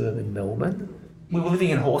in suburban Melbourne. We were living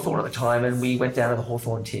in Hawthorne at the time, and we went down to the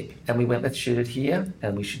Hawthorne tip and we went, let's shoot it here,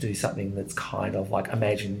 and we should do something that's kind of like,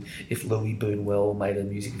 imagine if Louis Boonwell made a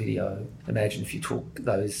music video. Imagine if you took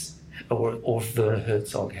those, or if Werner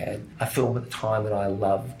Herzog had. A film at the time that I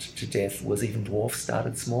loved to death was Even Dwarfs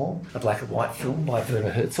Started Small, a black and white film by Werner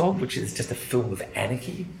Herzog, which is just a film of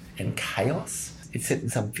anarchy and chaos. It's set in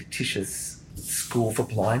some fictitious school for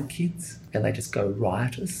blind kids, and they just go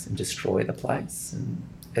riotous and destroy the place, and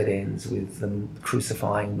it ends with them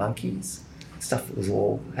crucifying monkeys. Stuff that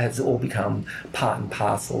has all become part and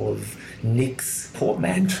parcel of Nick's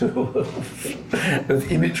portmanteau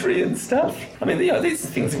of imagery and stuff. I mean, these are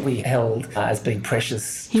things that we held as being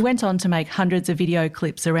precious. He went on to make hundreds of video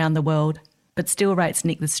clips around the world, but still rates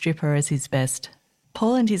Nick the Stripper as his best.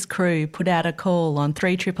 Paul and his crew put out a call on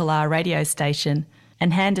 3RRR radio station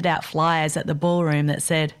and handed out flyers at the ballroom that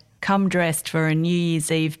said, "Come dressed for a New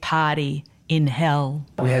Year's Eve party in hell."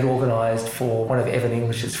 We had organised for one of Evan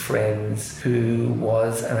English's friends, who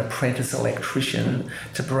was an apprentice electrician,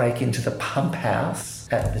 to break into the pump house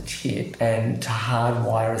at the tip and to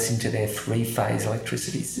hardwire us into their three-phase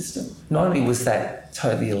electricity system. Not only was that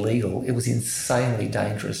totally illegal, it was insanely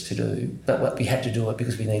dangerous to do, but we had to do it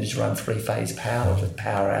because we needed to run three-phase power to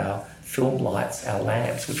power our film lights, our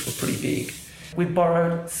lamps, which were pretty big. We'd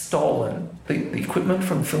stolen the equipment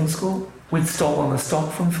from film school. We'd stolen the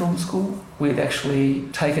stock from film school. We'd actually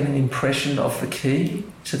taken an impression of the key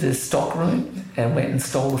to the stock room and went and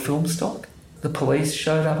stole the film stock. The police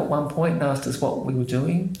showed up at one point and asked us what we were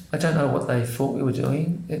doing. I don't know what they thought we were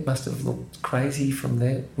doing. It must have looked crazy from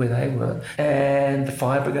there where they were. And the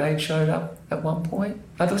fire brigade showed up at one point.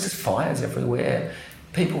 There was just fires everywhere.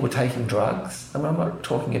 People were taking drugs. I mean, I'm not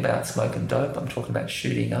talking about smoking dope. I'm talking about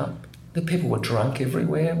shooting up. The people were drunk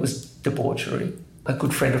everywhere. It was debauchery. A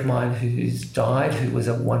good friend of mine who's died, who was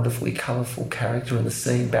a wonderfully colourful character in the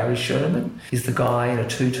scene, Barry Sherman, is the guy in a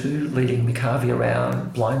tutu leading Mick Harvey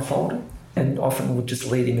around blindfolded, and often would just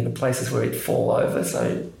lead him into places where he'd fall over.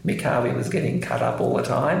 So Mick Harvey was getting cut up all the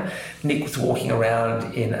time. Nick was walking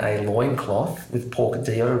around in a loincloth with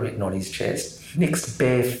Porcadillo written on his chest. Nick's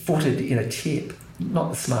barefooted in a tip.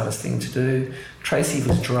 Not the smartest thing to do. Tracy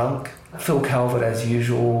was drunk. Phil Calvert, as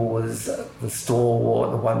usual, was the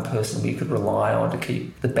stalwart, the one person we could rely on to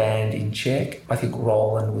keep the band in check. I think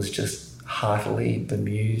Roland was just heartily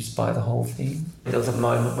bemused by the whole thing. There was a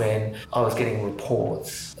moment when I was getting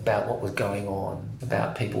reports about what was going on,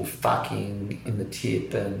 about people fucking in the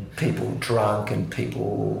tip and people drunk and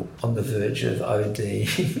people on the verge of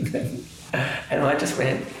ODing. And I just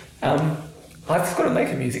went, I've just got to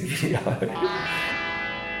make a music video.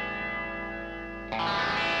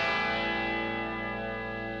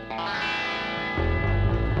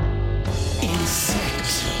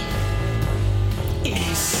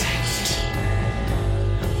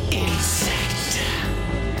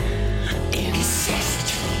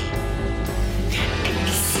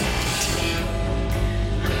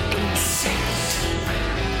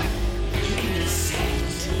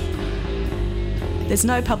 There's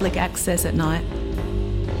no public access at night.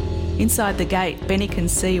 Inside the gate, Benny can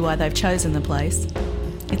see why they've chosen the place.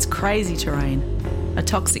 It's crazy terrain, a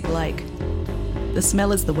toxic lake. The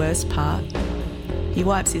smell is the worst part. He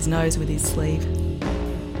wipes his nose with his sleeve.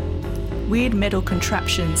 Weird metal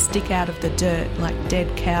contraptions stick out of the dirt like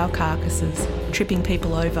dead cow carcasses, tripping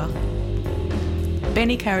people over.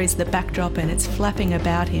 Benny carries the backdrop and it's flapping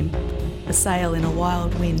about him, a sail in a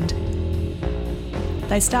wild wind.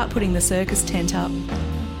 They start putting the circus tent up.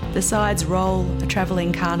 The sides roll, a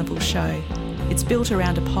travelling carnival show. It's built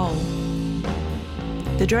around a pole.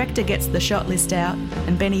 The director gets the shot list out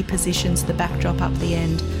and Benny positions the backdrop up the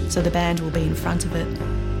end so the band will be in front of it.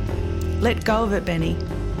 Let go of it, Benny.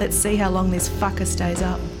 Let's see how long this fucker stays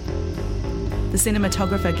up. The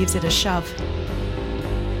cinematographer gives it a shove.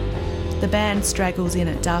 The band straggles in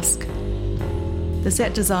at dusk. The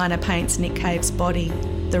set designer paints Nick Cave's body.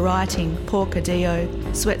 The writing, Porcadillo,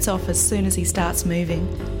 sweats off as soon as he starts moving.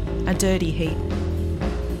 A dirty heat.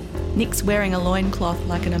 Nick's wearing a loincloth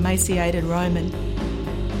like an emaciated Roman.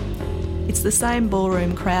 It's the same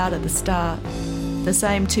ballroom crowd at the start, the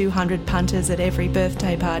same 200 punters at every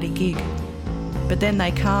birthday party gig. But then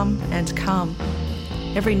they come and come,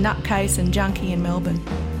 every nutcase and junkie in Melbourne.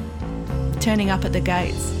 Turning up at the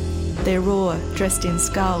gates, they're raw, dressed in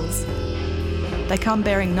skulls. They come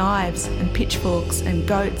bearing knives and pitchforks and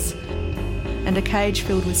goats and a cage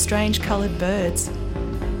filled with strange coloured birds.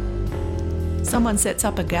 Someone sets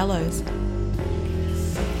up a gallows.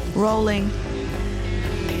 Rolling.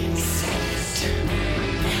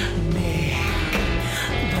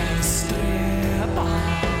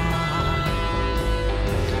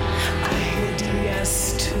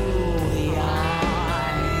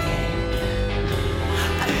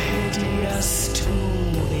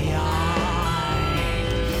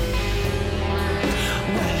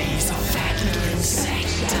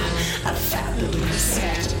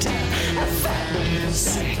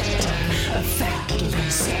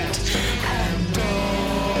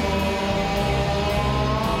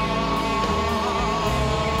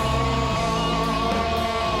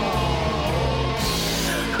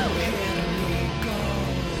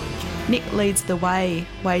 Nick leads the way,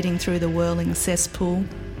 wading through the whirling cesspool.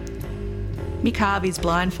 Mick Harvey's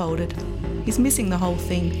blindfolded. He's missing the whole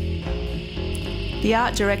thing. The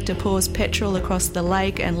art director pours petrol across the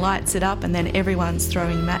lake and lights it up, and then everyone's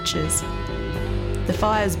throwing matches. The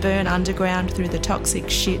fires burn underground through the toxic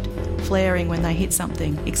shit, flaring when they hit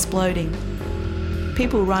something, exploding.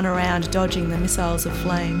 People run around dodging the missiles of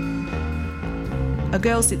flame. A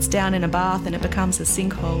girl sits down in a bath and it becomes a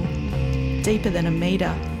sinkhole, deeper than a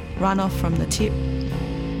metre, runoff from the tip.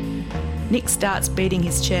 Nick starts beating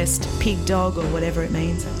his chest, pig dog or whatever it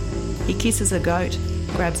means. He kisses a goat,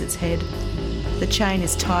 grabs its head. The chain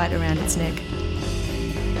is tight around its neck.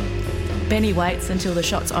 Benny waits until the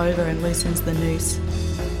shot's over and loosens the noose.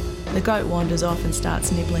 The goat wanders off and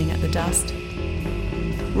starts nibbling at the dust.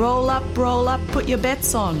 Roll up, put your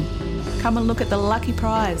bets on. Come and look at the lucky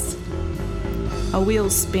prize. A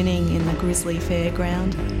wheel spinning in the grisly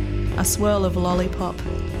fairground. A swirl of lollipop.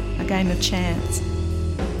 A game of chance.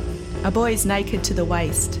 A boy's naked to the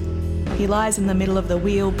waist. He lies in the middle of the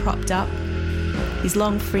wheel, propped up. His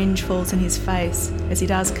long fringe falls in his face as he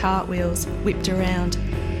does cartwheels, whipped around.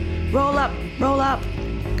 Roll up,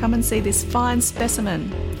 come and see this fine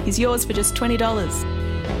specimen. He's yours for just $20.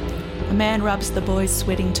 A man rubs the boy's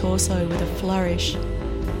sweating torso with a flourish.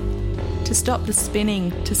 To stop the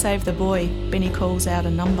spinning, to save the boy, Benny calls out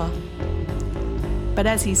a number. But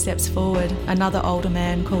as he steps forward, another older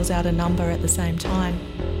man calls out a number at the same time.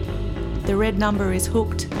 The red number is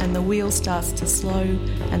hooked and the wheel starts to slow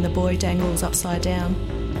and the boy dangles upside down.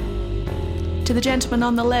 To the gentleman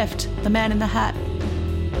on the left, the man in the hat.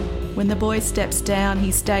 When the boy steps down,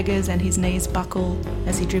 he staggers and his knees buckle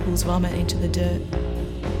as he dribbles vomit into the dirt.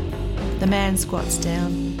 The man squats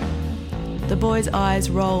down. The boy's eyes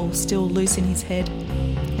roll, still loose in his head.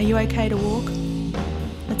 Are you okay to walk?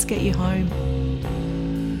 Let's get you home.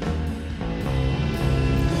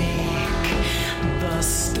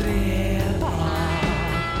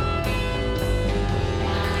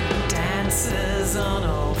 on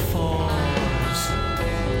all fours.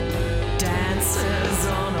 Dancers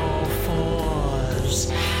on all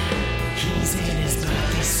fours. He's in his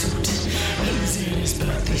birthday suit. He's in his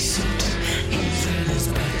birthday suit. He's in his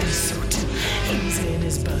birthday suit. He's in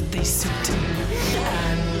his birthday suit.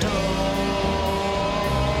 And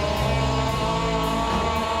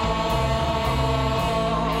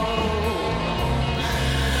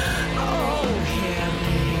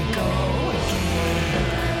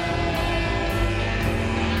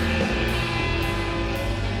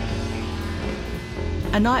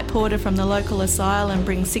A night porter from the local asylum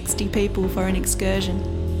brings 60 people for an excursion.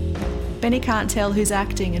 Benny can't tell who's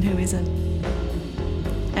acting and who isn't.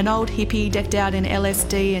 An old hippie decked out in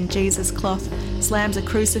LSD and Jesus cloth slams a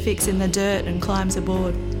crucifix in the dirt and climbs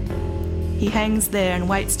aboard. He hangs there and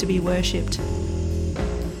waits to be worshipped.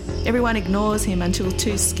 Everyone ignores him until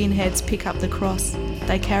two skinheads pick up the cross.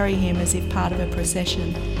 They carry him as if part of a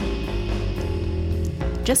procession.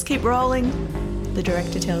 "Just keep rolling," the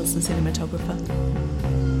director tells the cinematographer.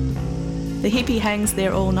 The hippie hangs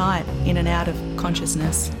there all night, in and out of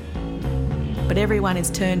consciousness. But everyone is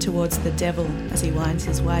turned towards the devil as he winds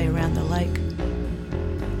his way around the lake.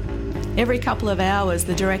 Every couple of hours,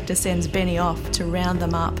 the director sends Benny off to round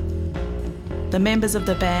them up. The members of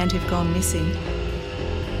the band who've gone missing.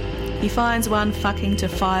 He finds one fucking to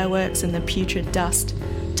fireworks and the putrid dust,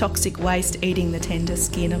 toxic waste eating the tender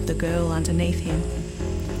skin of the girl underneath him.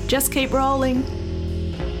 "Just keep rolling."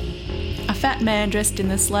 A fat man dressed in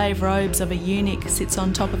the slave robes of a eunuch sits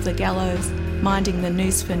on top of the gallows, minding the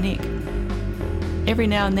noose for Nick. Every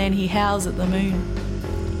now and then he howls at the moon.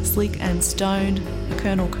 Sleek and stoned, a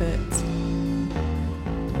colonel curts.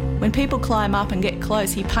 When people climb up and get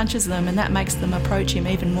close, he punches them, and that makes them approach him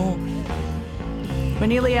even more. We're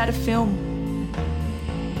nearly out of film.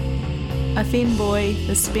 A thin boy,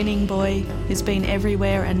 the spinning boy, who's been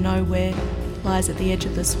everywhere and nowhere, lies at the edge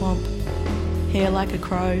of the swamp. Hair like a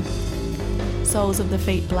crow, soles of the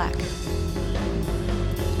feet black.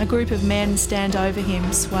 A group of men stand over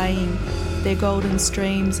him, swaying, their golden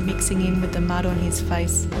streams mixing in with the mud on his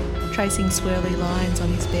face, tracing swirly lines on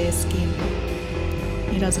his bare skin.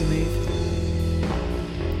 He doesn't move.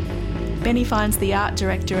 Benny finds the art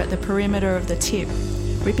director at the perimeter of the tip,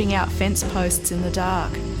 ripping out fence posts in the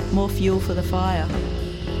dark, more fuel for the fire.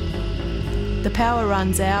 The power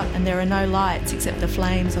runs out and there are no lights except the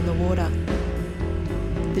flames on the water.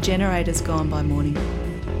 The generator's gone by morning.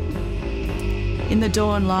 In the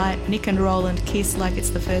dawn light, Nick and Roland kiss like it's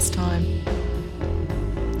the first time.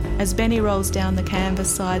 As Benny rolls down the canvas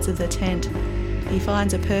sides of the tent, he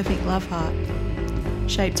finds a perfect love heart,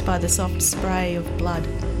 shaped by the soft spray of blood.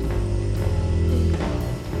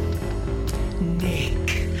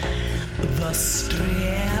 Nick, the stripper,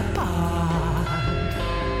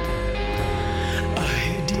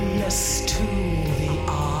 hideous to the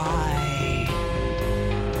eye,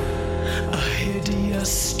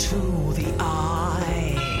 hideous to the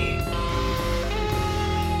eye.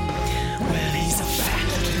 Well, he's a fat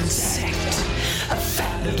little insect, a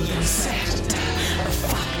fat little insect, a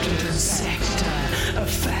fat little insect, a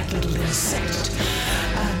fat little insect,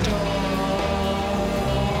 and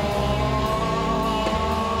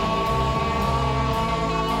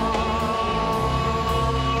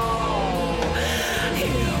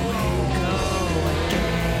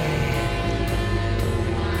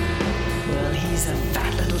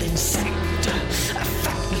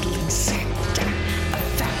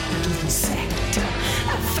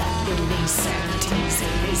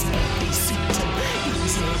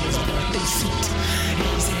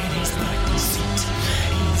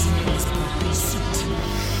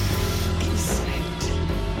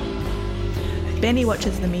Benny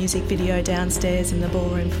watches the music video downstairs in the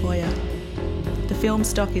ballroom foyer. The film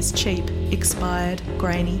stock is cheap, expired,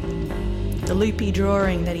 grainy. The loopy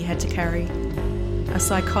drawing that he had to carry. A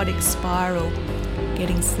psychotic spiral,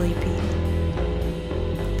 getting sleepy.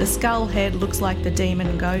 The skull head looks like the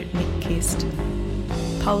demon goat Nick kissed.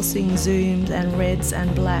 Pulsing zooms and reds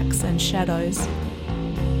and blacks and shadows.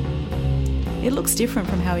 It looks different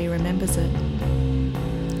from how he remembers it.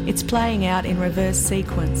 It's playing out in reverse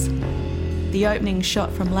sequence. The opening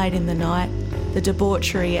shot from late in the night, the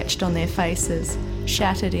debauchery etched on their faces,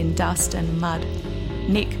 shattered in dust and mud.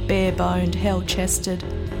 Nick bare-boned, hell-chested.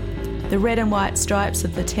 The red and white stripes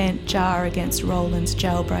of the tent jar against Roland's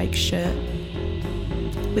jailbreak shirt.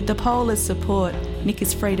 With the pole as support, Nick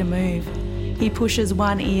is free to move. He pushes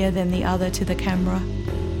one ear then the other to the camera.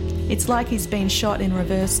 It's like he's been shot in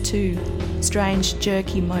reverse too. Strange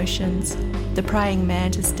jerky motions. The praying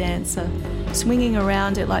mantis dancer, swinging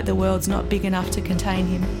around it like the world's not big enough to contain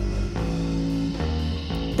him.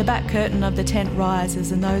 The back curtain of the tent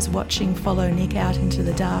rises and those watching follow Nick out into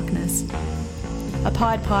the darkness. A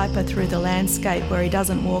Pied Piper through the landscape where he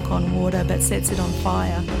doesn't walk on water but sets it on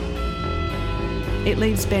fire. It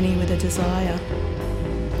leaves Benny with a desire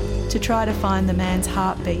to try to find the man's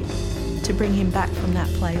heartbeat, to bring him back from that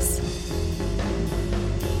place.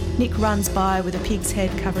 Nick runs by with a pig's head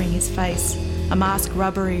covering his face, a mask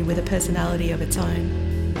rubbery with a personality of its own.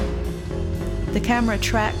 The camera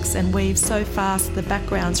tracks and weaves so fast the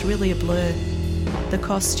background's really a blur. The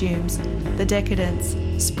costumes, the decadence,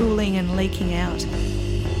 spooling and leaking out.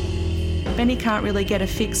 Benny can't really get a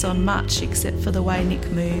fix on much except for the way Nick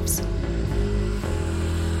moves.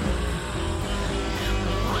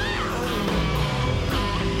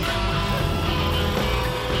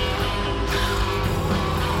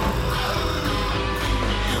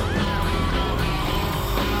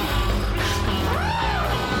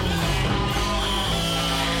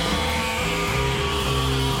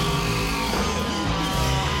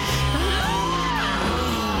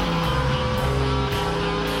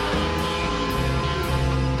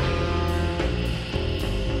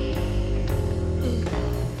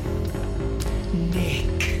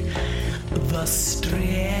 The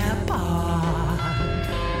stripper,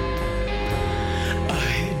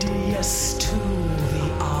 hideous to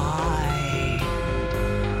the eye,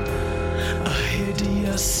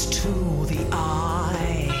 hideous to the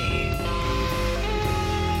eye.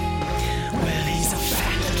 Well, he's a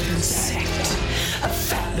fat little insect, a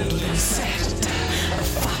fat little insect, a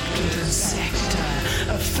fat little insect,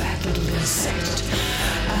 a fat little insect,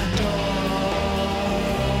 and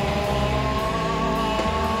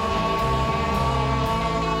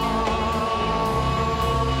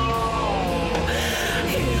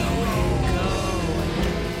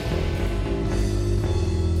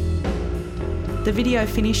The video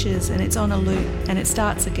finishes and it's on a loop and it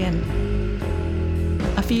starts again.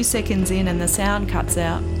 A few seconds in and the sound cuts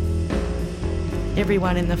out.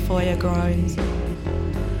 Everyone in the foyer groans.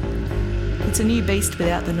 It's a new beast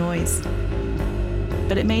without the noise.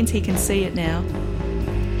 But it means he can see it now.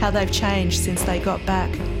 How they've changed since they got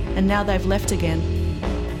back and now they've left again.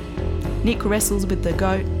 Nick wrestles with the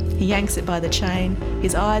goat, he yanks it by the chain,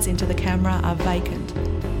 his eyes into the camera are vacant.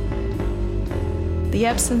 The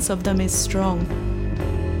absence of them is strong.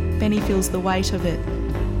 Benny feels the weight of it.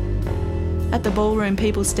 At the ballroom,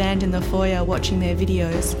 people stand in the foyer watching their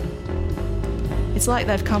videos. It's like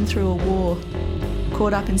they've come through a war,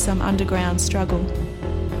 caught up in some underground struggle.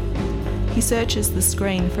 He searches the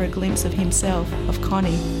screen for a glimpse of himself, of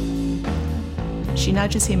Connie. She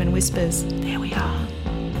nudges him and whispers, "There we are."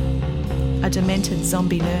 A demented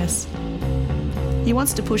zombie nurse. He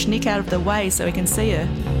wants to push Nick out of the way so he can see her.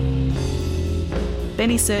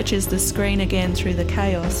 Benny searches the screen again through the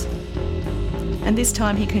chaos, and this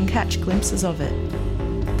time he can catch glimpses of it.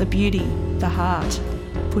 The beauty, the heart,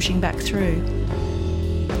 pushing back through.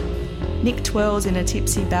 Nick twirls in a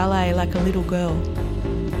tipsy ballet like a little girl.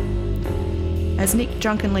 As Nick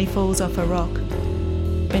drunkenly falls off a rock,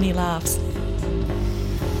 Benny laughs.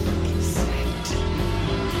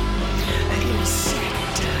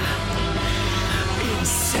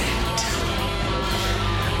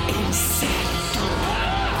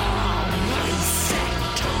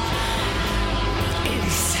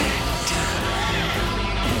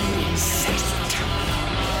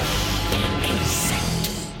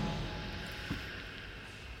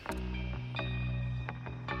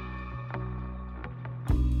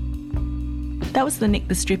 That was the Nick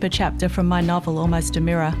the Stripper chapter from my novel Almost a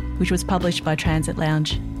Mirror, which was published by Transit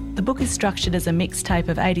Lounge. The book is structured as a mixtape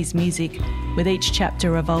of 80s music, with each chapter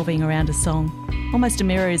revolving around a song. Almost a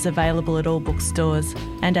Mirror is available at all bookstores,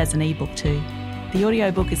 and as an ebook too. The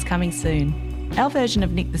audiobook is coming soon. Our version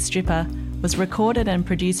of Nick the Stripper was recorded and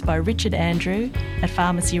produced by Richard Andrew at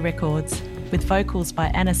Pharmacy Records, with vocals by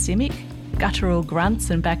Anna Simic, guttural grunts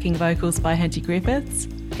and backing vocals by Henty Griffiths,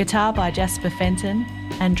 guitar by Jasper Fenton,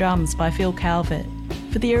 and drums by Phil Calvert.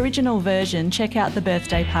 For the original version, check out The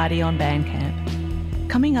Birthday Party on Bandcamp.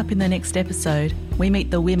 Coming up in the next episode, we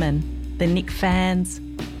meet the women, the Nick fans,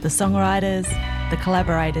 the songwriters, the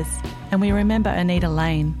collaborators, and we remember Anita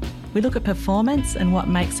Lane. We look at performance and what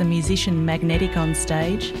makes a musician magnetic on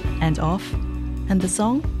stage and off, and the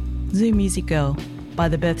song, Zoo Music Girl by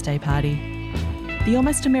The Birthday Party. The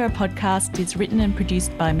Almost a Mirror podcast is written and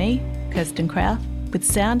produced by me, Kirsten Krauth, with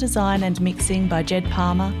sound design and mixing by Jed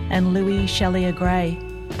Palmer and Louis Chalier-Gray.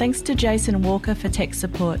 Thanks to Jason Walker for tech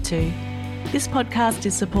support too. This podcast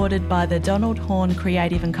is supported by the Donald Horne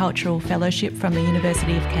Creative and Cultural Fellowship from the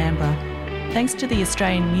University of Canberra. Thanks to the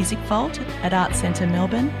Australian Music Vault at Arts Centre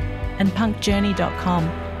Melbourne and punkjourney.com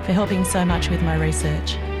for helping so much with my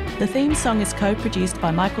research. The theme song is co-produced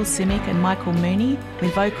by Michael Simic and Michael Mooney,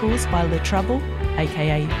 with vocals by Le Trouble,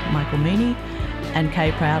 aka Michael Mooney, and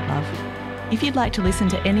Kay Proudlove. If you'd like to listen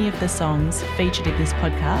to any of the songs featured in this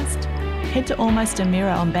podcast, head to Almost a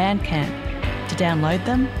Mirror on Bandcamp to download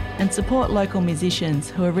them and support local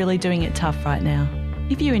musicians who are really doing it tough right now.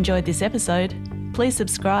 If you enjoyed this episode, please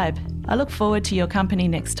subscribe. I look forward to your company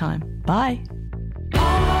next time. Bye.